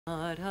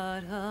Da,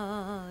 da,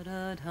 da,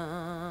 da,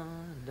 da,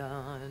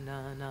 da,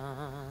 na, na,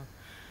 na.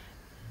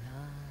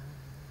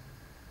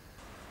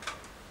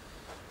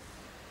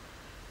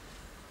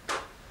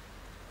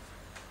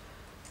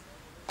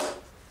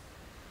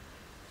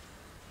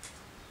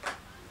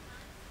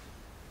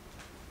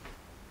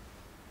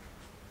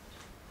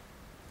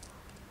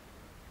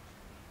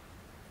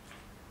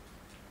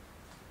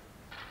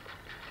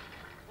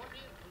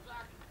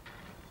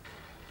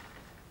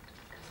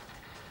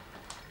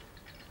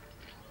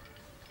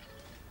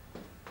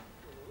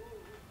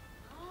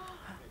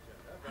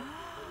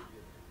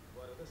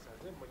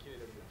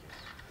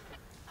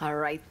 All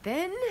right,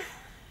 then.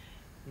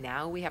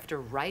 Now we have to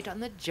write on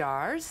the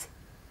jars.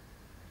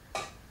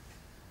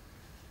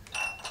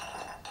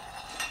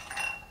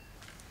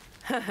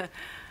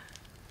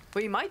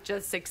 We might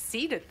just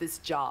succeed at this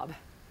job.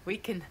 We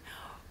can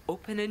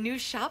open a new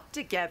shop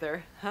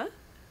together, huh?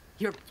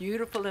 Your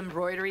beautiful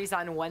embroideries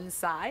on one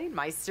side,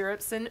 my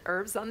syrups and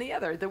herbs on the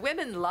other. The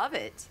women love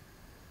it.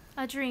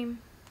 A dream.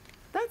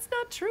 That's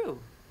not true.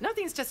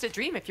 Nothing's just a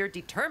dream if you're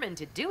determined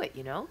to do it,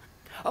 you know?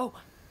 Oh,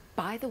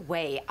 by the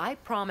way, I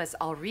promise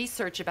I'll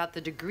research about the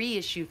degree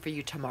issue for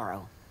you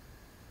tomorrow.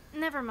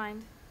 Never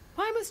mind.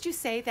 Why must you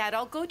say that?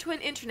 I'll go to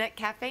an internet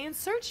cafe and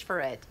search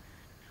for it.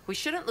 We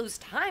shouldn't lose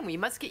time. We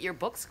must get your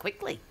books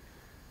quickly.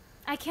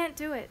 I can't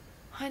do it.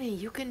 Honey,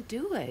 you can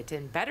do it,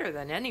 and better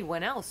than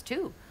anyone else,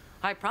 too.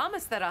 I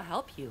promise that I'll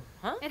help you,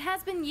 huh? It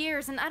has been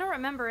years, and I don't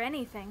remember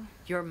anything.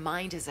 Your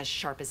mind is as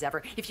sharp as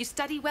ever. If you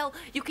study well,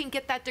 you can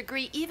get that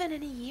degree even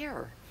in a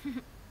year.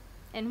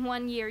 In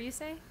 1 year, you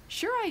say?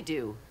 Sure I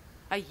do.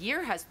 A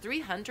year has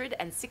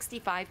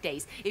 365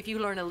 days. If you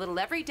learn a little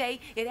every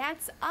day, it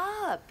adds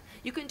up.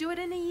 You can do it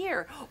in a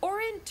year, or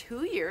in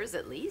 2 years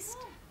at least.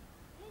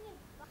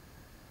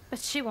 But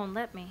she won't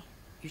let me.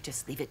 You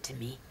just leave it to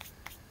me.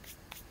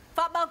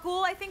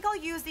 Fatmagul, I think I'll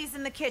use these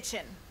in the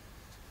kitchen.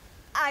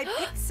 I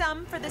picked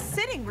some for the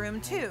sitting room,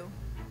 too.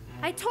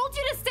 I told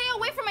you to stay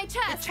away from my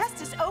chest! The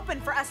chest is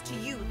open for us to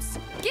use.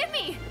 Give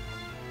me!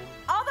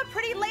 All the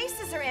pretty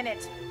laces are in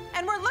it.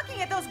 And we're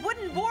looking at those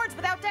wooden boards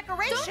without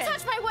decoration. Don't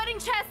touch my wedding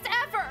chest,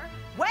 ever!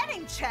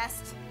 Wedding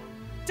chest?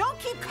 Don't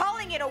keep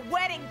calling it a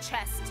wedding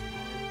chest.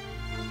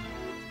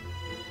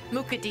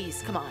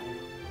 Mukaddes, come on.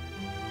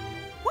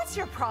 What's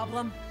your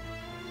problem?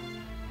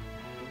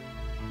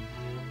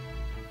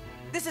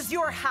 This is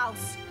your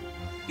house.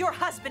 Your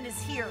husband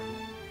is here.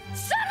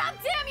 Shut up,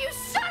 damn you!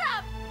 Shut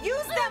up!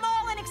 Use them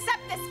all and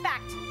accept this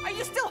fact. Are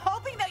you still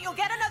hoping that you'll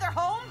get another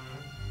home?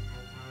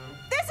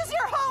 This is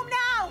your home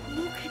now!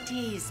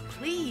 Mukaddes,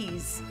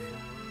 please.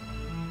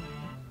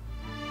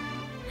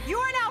 You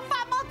are now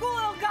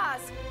Fatmagul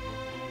Ilgaz.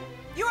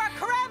 You are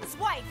Kerem's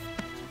wife.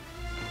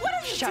 What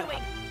are you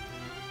doing?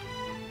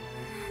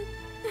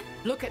 Up.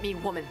 Look at me,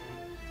 woman.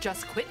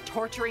 Just quit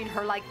torturing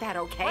her like that,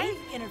 okay? Why are you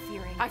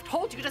interfering? I've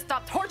told you to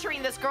stop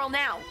torturing this girl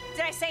now.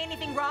 Did I say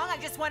anything wrong? I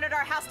just wanted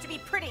our house to be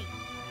pretty.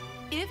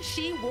 If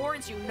she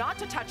warns you not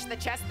to touch the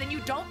chest, then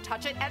you don't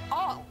touch it at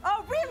all.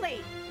 Oh,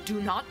 really?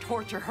 Do not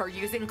torture her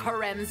using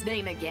Kerem's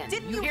name again.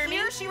 Didn't you hear me?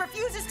 She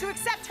refuses to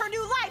accept her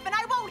new life, and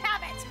I won't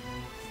have it.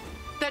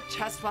 The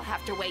chest will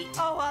have to wait.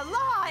 Oh,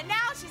 Allah, and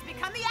now she's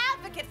become the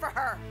advocate for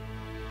her.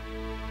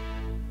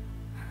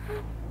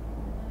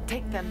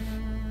 Take them.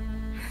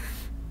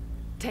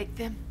 Take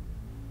them.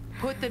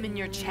 Put them in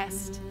your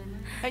chest.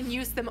 And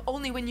use them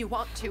only when you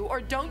want to,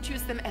 or don't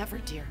use them ever,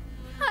 dear.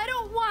 I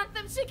don't want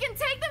them. She can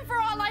take them for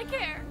all I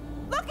care.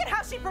 Look at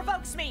how she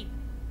provokes me.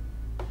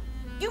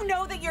 You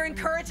know that you're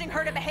encouraging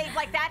her to behave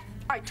like that?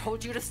 I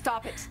told you to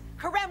stop it.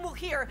 Kerem will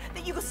hear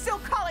that you will still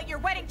call it your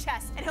wedding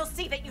chest, and he'll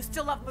see that you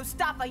still love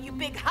Mustafa, you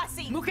big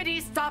hussy.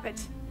 Mukaddes, stop it.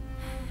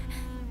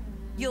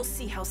 You'll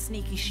see how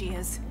sneaky she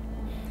is.